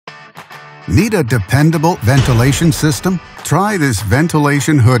Need a dependable ventilation system? Try this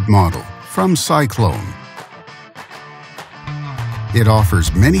ventilation hood model from Cyclone. It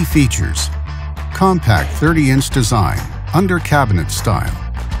offers many features: compact 30-inch design, under cabinet style,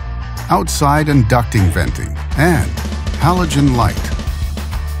 outside and ducting venting, and halogen light.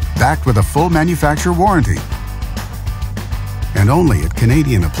 Backed with a full manufacturer warranty. And only at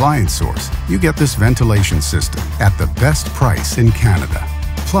Canadian Appliance Source, you get this ventilation system at the best price in Canada.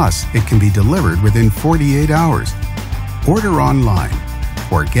 Plus, it can be delivered within 48 hours. Order online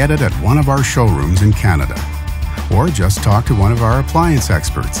or get it at one of our showrooms in Canada. Or just talk to one of our appliance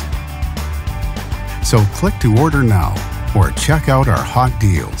experts. So click to order now or check out our hot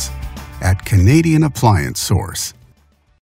deals at Canadian Appliance Source.